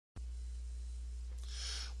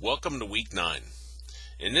Welcome to week 9.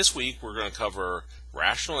 In this week we're going to cover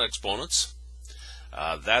rational exponents.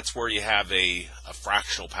 That's where you have a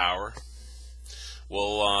fractional power.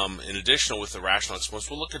 We'll, in addition with the rational exponents,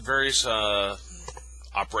 we'll look at various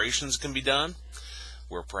operations can be done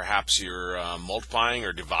where perhaps you're multiplying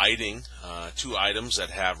or dividing two items that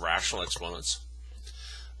have rational exponents.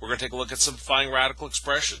 We're going to take a look at simplifying radical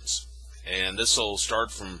expressions, and this will start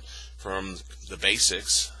from the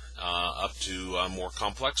basics up to more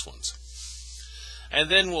complex ones.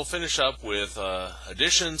 And then we'll finish up with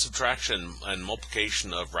addition, subtraction, and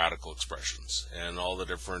multiplication of radical expressions and all the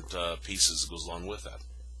different pieces that goes along with that.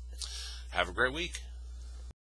 Have a great week.